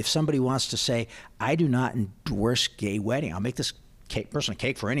making. If somebody wants to say, I do not endorse gay wedding, I'll make this personal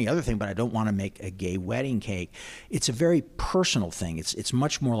cake for any other thing, but I don't want to make a gay wedding cake. It's a very personal thing. It's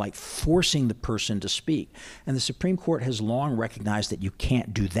much more like forcing the person to speak. And the Supreme Court has long recognized that you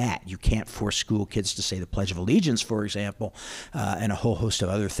can't do that. You can't force school kids to say the Pledge of Allegiance, for example, and a whole host of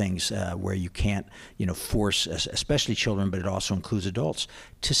other things where you can't, force, especially children, but it also includes adults,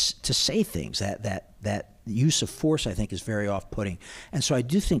 to say things. That use of force, I think, is very off-putting. And so I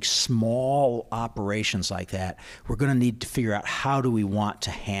do think small operations like that, we're going to need to figure out how do we want to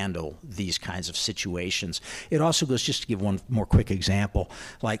handle these kinds of situations. It also goes, just to give one more quick example,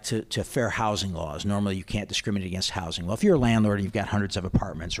 like to fair housing laws. Normally you can't discriminate against housing. Well, if you're a landlord and you've got hundreds of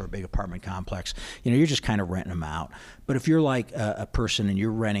apartments or a big apartment complex, you're just kind of renting them out. But if you're like a person and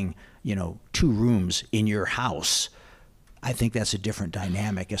you're renting, 2 rooms in your house, I think that's a different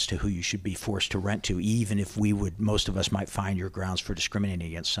dynamic as to who you should be forced to rent to, even if most of us might find your grounds for discriminating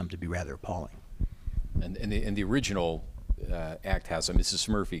against some to be rather appalling. And the original act has a Mrs.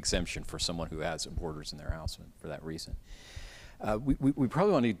 Murphy exemption for someone who has boarders in their house for that reason. We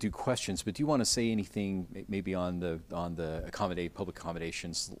probably want to do questions, but do you want to say anything maybe on the public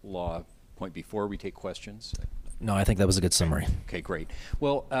accommodations law point before we take questions? No, I think that was a good summary. Okay, great.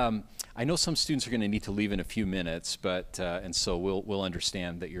 Well, I know some students are going to need to leave in a few minutes, but and so we'll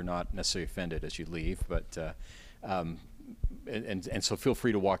understand that you're not necessarily offended as you leave, but and so feel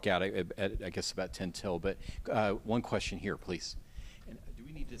free to walk out at I guess about 10 till. But one question here, please. And do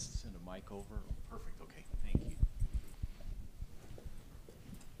we need to send a mic over? Perfect. Okay. Thank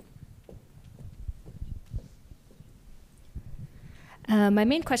you. My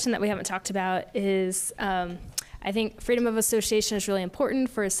main question that we haven't talked about is. I think freedom of association is really important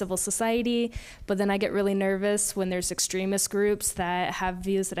for a civil society, but then I get really nervous when there's extremist groups that have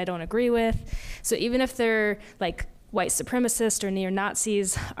views that I don't agree with. So even if they're like white supremacists or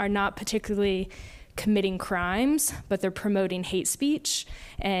neo-Nazis are not particularly committing crimes, but they're promoting hate speech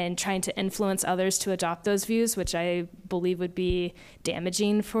and trying to influence others to adopt those views, which I believe would be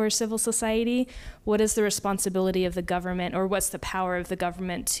damaging for civil society. What is the responsibility of the government, or what's the power of the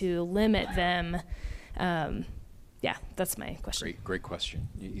government to limit them? Yeah, that's my question. Great question.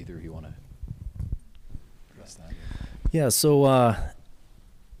 Either of you want to address that? Yeah, so a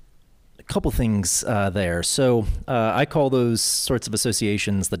couple things there. So I call those sorts of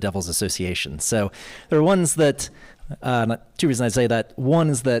associations the devil's association. So there are ones that, two reasons I say that. One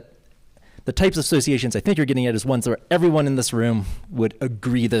is that the types of associations I think you're getting at is ones where everyone in this room would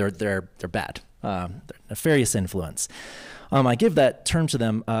agree that they're bad, they're nefarious influence. I give that term to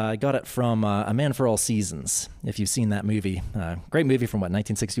them. I got it from A Man for All Seasons, if you've seen that movie. Great movie from,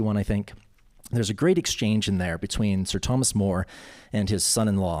 1961, I think. There's a great exchange in there between Sir Thomas More and his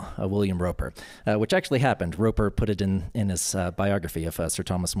son-in-law, William Roper, which actually happened. Roper put it in his biography of Sir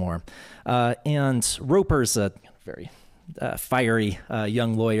Thomas More. And Roper's a very fiery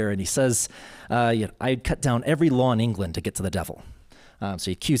young lawyer, and he says, I'd cut down every law in England to get to the devil. So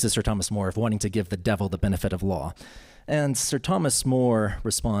he accuses Sir Thomas More of wanting to give the devil the benefit of law. And Sir Thomas More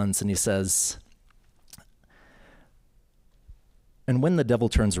responds and he says, and when the devil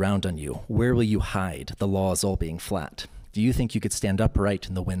turns around on you, where will you hide, the laws all being flat? Do you think you could stand upright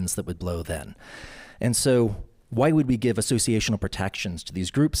in the winds that would blow then? And so why would we give associational protections to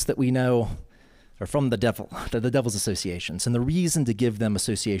these groups that we know or from the devil. They're the devil's associations. And the reason to give them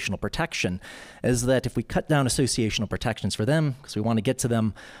associational protection is that if we cut down associational protections for them, because we want to get to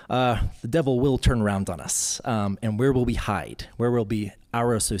them, the devil will turn around on us. And where will we hide? Where will be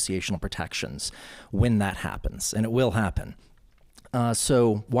our associational protections when that happens? And it will happen.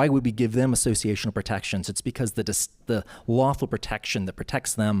 So why would we give them associational protections? It's because the lawful protection that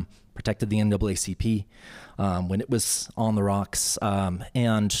protects them protected the NAACP when it was on the rocks.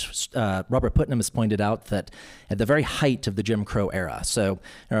 And Robert Putnam has pointed out that at the very height of the Jim Crow era, so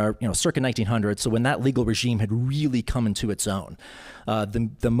circa 1900, so when that legal regime had really come into its own,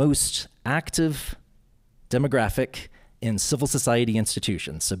 the most active demographic in civil society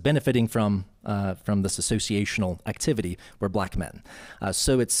institutions, so benefiting from this associational activity, were black men.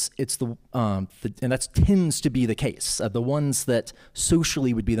 So it's and that tends to be the case. The ones that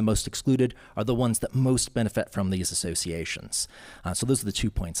socially would be the most excluded are the ones that most benefit from these associations. So those are the 2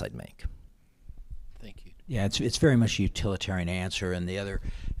 points I'd make. Thank you. Yeah, it's very much a utilitarian answer, and the other,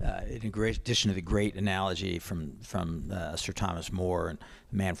 in addition to the great analogy from Sir Thomas More and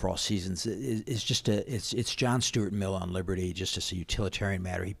Man for All Seasons, is just it's John Stuart Mill on liberty, just as a utilitarian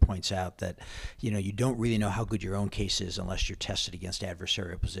matter. He points out that you don't really know how good your own case is unless you're tested against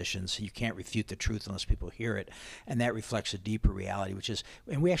adversarial positions. You can't refute the truth unless people hear it, and that reflects a deeper reality, which is,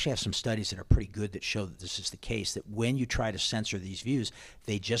 and we actually have some studies that are pretty good that show that this is the case. That when you try to censor these views,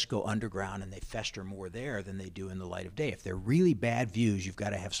 they just go underground and they fester more there than they do in the light of day. If they're really bad views, you've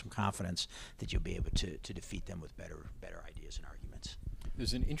got to have some confidence that you'll be able to defeat them with better ideas and arguments.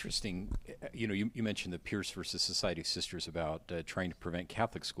 There's an interesting, you mentioned the Pierce versus Society of Sisters about trying to prevent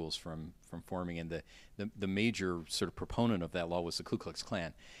Catholic schools from forming, and the major sort of proponent of that law was the Ku Klux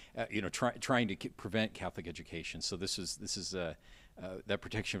Klan, trying to prevent Catholic education. So this is that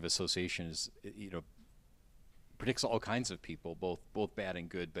protection of association is, protects all kinds of people, both bad and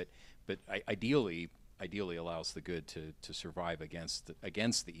good, but ideally allows the good to survive against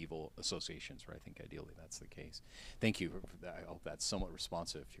the evil associations, right? I think ideally that's the case. Thank you for that. I hope that's somewhat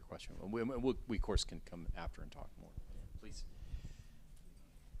responsive to your question. We of course can come after and talk more. Please.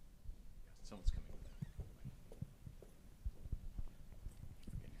 Someone's coming with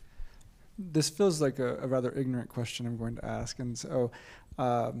that. This feels like a rather ignorant question I'm going to ask, and so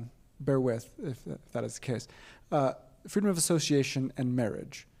bear with if that is the case. Freedom of association and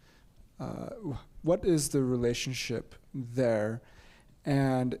marriage. What is the relationship there?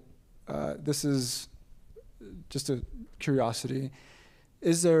 And this is just a curiosity.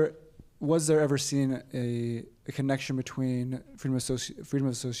 Was there ever seen a connection between freedom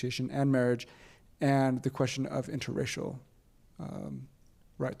of association and marriage and the question of interracial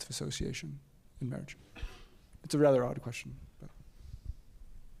rights of association in marriage? It's a rather odd question. But.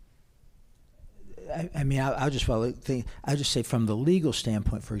 I'll just say from the legal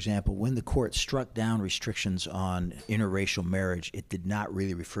standpoint, for example, when the court struck down restrictions on interracial marriage, it did not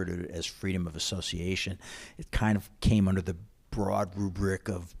really refer to it as freedom of association. It kind of came under the broad rubric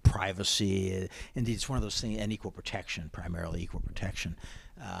of privacy. Indeed, it's one of those things, and equal protection, primarily equal protection.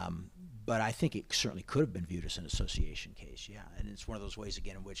 But I think it certainly could have been viewed as an association case, yeah. And it's one of those ways,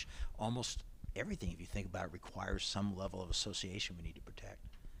 again, in which almost everything, if you think about it, requires some level of association we need to protect.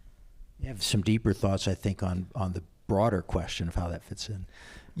 You have some deeper thoughts, I think, on the broader question of how that fits in.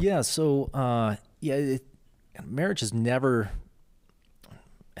 Yeah, so, marriage has never,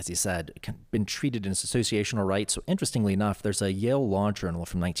 as you said, been treated as associational right. So interestingly enough, there's a Yale Law Journal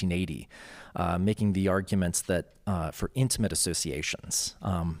from 1980 making the arguments that for intimate associations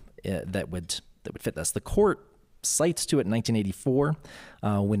that would fit this. The court cites to it in 1984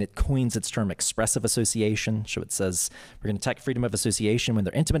 when it coins its term expressive association. So it says we're going to protect freedom of association when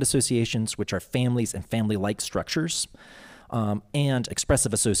they're intimate associations, which are families and family-like structures, and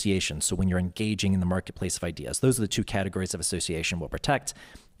expressive association. So when you're engaging in the marketplace of ideas, those are the two categories of association we'll protect.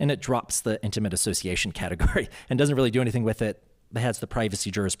 And it drops the intimate association category and doesn't really do anything with it. It has the privacy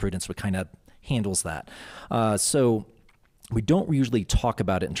jurisprudence, which kind of handles that. So we don't usually talk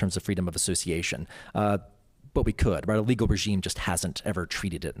about it in terms of freedom of association. But we could, right? A legal regime just hasn't ever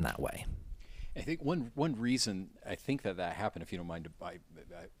treated it in that way. I think one reason I think that happened, if you don't mind,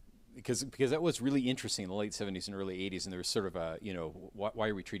 because that was really interesting in the late 70s and early 80s, and there was sort of a, why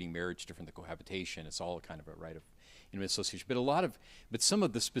are we treating marriage different than cohabitation? It's all kind of a right of intimate association. But some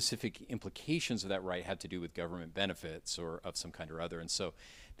of the specific implications of that right had to do with government benefits or of some kind or other, and so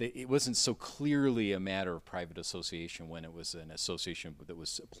it wasn't so clearly a matter of private association when it was an association that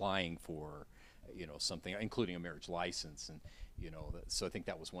was applying for something, including a marriage license, and so I think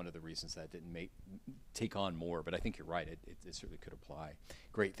that was one of the reasons that didn't take on more. But I think you're right; it certainly could apply.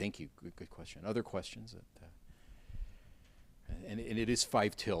 Great, thank you. Good question. Other questions? and it is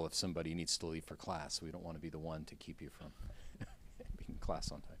 5 till if somebody needs to leave for class. We don't want to be the one to keep you from being in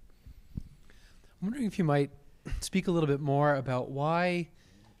class on time. I'm wondering if you might speak a little bit more about why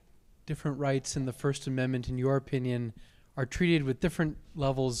different rights in the First Amendment, in your opinion, are treated with different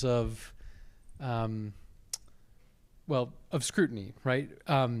levels of, of scrutiny, right?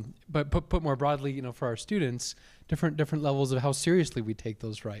 But put more broadly, for our students, different levels of how seriously we take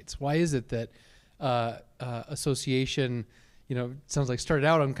those rights. Why is it that association, sounds like started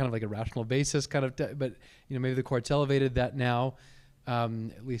out on kind of like a rational basis, but maybe the court's elevated that now,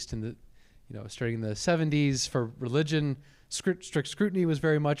 at least in the, starting in the 70s for religion, strict scrutiny was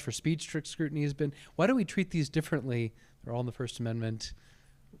very much. For speech, strict scrutiny has been. Why do we treat these differently? They're all in the First Amendment.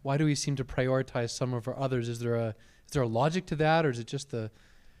 Why do we seem to prioritize some over others? Is there a logic to that, or is it just the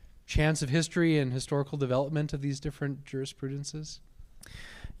chance of history and historical development of these different jurisprudences?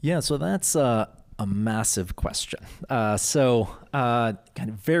 Yeah, so that's a massive question. Kind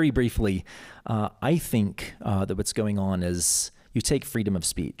of very briefly, I think that what's going on is you take freedom of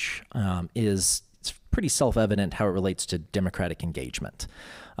speech, it's pretty self-evident how it relates to democratic engagement.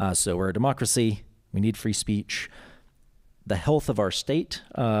 So we're a democracy, we need free speech. The health of our state,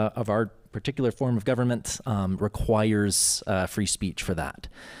 of our particular form of government, requires free speech for that.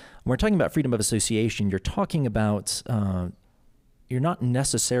 When we're talking about freedom of association, you're talking about, you're not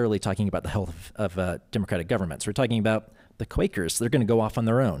necessarily talking about the health of democratic governments. We're talking about the Quakers, they're going to go off on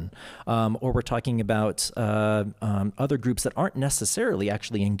their own. Or we're talking about other groups that aren't necessarily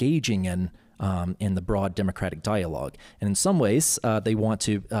actually engaging in the broad democratic dialogue. And in some ways, they want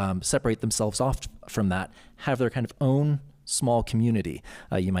to separate themselves off from that, have their kind of own small community,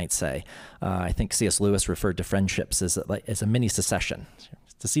 you might say. I think C.S. Lewis referred to friendships as a mini secession.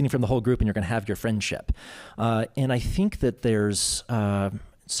 Seceding from the whole group and you're going to have your friendship. And I think that there's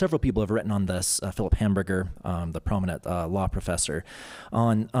several people have written on this, Philip Hamburger, the prominent law professor,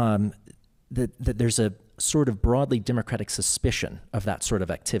 on that there's a sort of broadly democratic suspicion of that sort of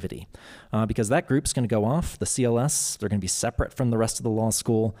activity. Because that group's going to go off, the CLS, they're going to be separate from the rest of the law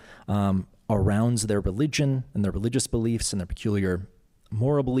school around their religion and their religious beliefs and their peculiar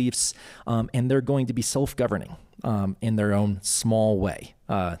moral beliefs, and they're going to be self-governing in their own small way,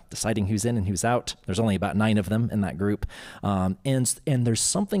 deciding who's in and who's out. There's only about 9 of them in that group. And there's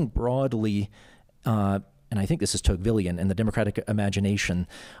something broadly, and I think this is Tocquevillian in the democratic imagination,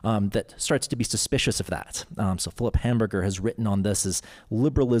 that starts to be suspicious of that. So Philip Hamburger has written on this as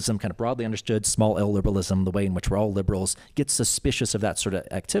liberalism, kind of broadly understood, small L liberalism, the way in which we're all liberals, gets suspicious of that sort of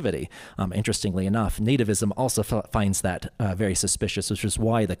activity. Interestingly enough, nativism also finds that very suspicious, which is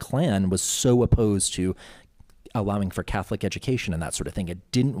why the Klan was so opposed to allowing for Catholic education and that sort of thing.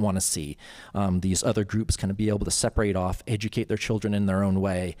 It didn't want to see these other groups kind of be able to separate off, educate their children in their own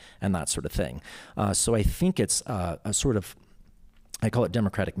way, and that sort of thing. So I think it's a sort of, I call it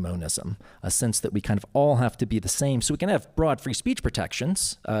democratic monism, a sense that we kind of all have to be the same. So we can have broad free speech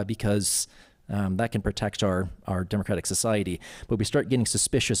protections because that can protect our democratic society. But we start getting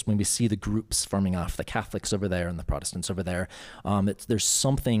suspicious when we see the groups forming off, the Catholics over there and the Protestants over there. There's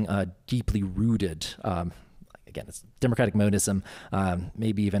something deeply rooted, again, it's democratic monism,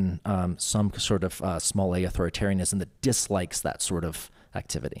 maybe even some sort of small a authoritarianism that dislikes that sort of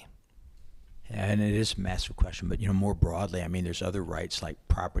activity. And it is a massive question, but more broadly, I mean, there's other rights like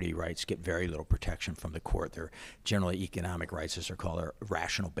property rights get very little protection from the court. They're generally economic rights, as they're called, are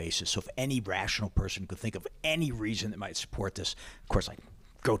rational basis. So if any rational person could think of any reason that might support this, of course,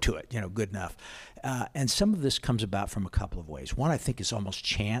 go to it, good enough. And some of this comes about from a couple of ways. One, I think, is almost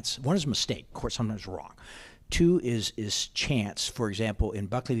chance. One is a mistake. The court sometimes is wrong. 2 is chance. For example, in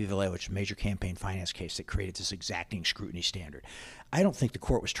Buckley v. Vallejo, which is a major campaign finance case that created this exacting scrutiny standard. I don't think the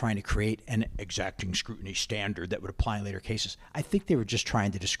court was trying to create an exacting scrutiny standard that would apply in later cases. I think they were just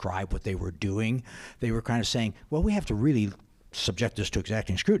trying to describe what they were doing. They were kind of saying, well, we have to really subject this to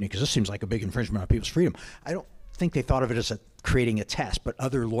exacting scrutiny because this seems like a big infringement on people's freedom. I don't think they thought of it as creating a test, but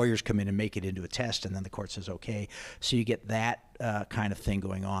other lawyers come in and make it into a test, and then the court says, okay. So you get that kind of thing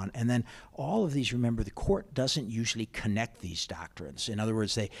going on. And then all of these, remember, the court doesn't usually connect these doctrines. In other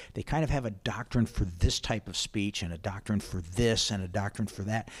words, they kind of have a doctrine for this type of speech and a doctrine for this and a doctrine for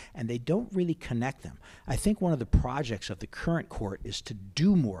that, and they don't really connect them. I think one of the projects of the current court is to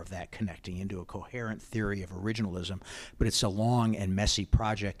do more of that connecting into a coherent theory of originalism, but it's a long and messy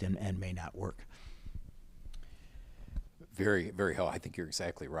project and may not work. Very, very helpful. I think you're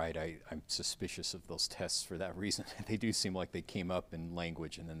exactly right. I'm suspicious of those tests for that reason. They do seem like they came up in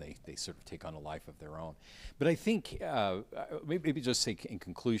language and then they sort of take on a life of their own. But I think, maybe just say in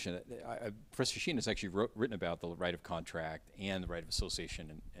conclusion, Professor Sheen has actually written about the right of contract and the right of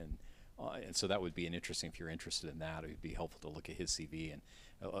association and And so that would be an interesting, if you're interested in that, it would be helpful to look at his CV. And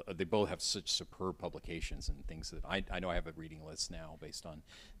they both have such superb publications and things that I know I have a reading list now based on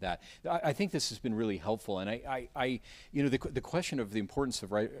that. I think this has been really helpful. And the question of the importance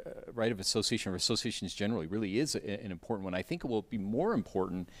of right of association or associations generally really is an important one. I think it will be more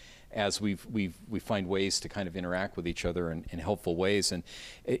important as we find ways to kind of interact with each other in helpful ways. And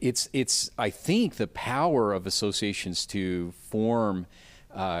it's I think the power of associations to form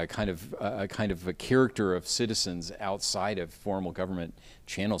kind of a character of citizens outside of formal government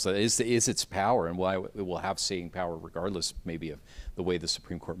channels is its power, and why it will have staying power regardless maybe of the way the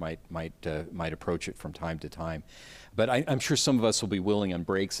Supreme Court might approach it from time to time. But I'm sure some of us will be willing on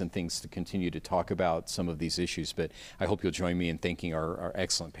breaks and things to continue to talk about some of these issues. But I hope you'll join me in thanking our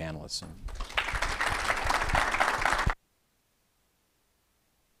excellent panelists.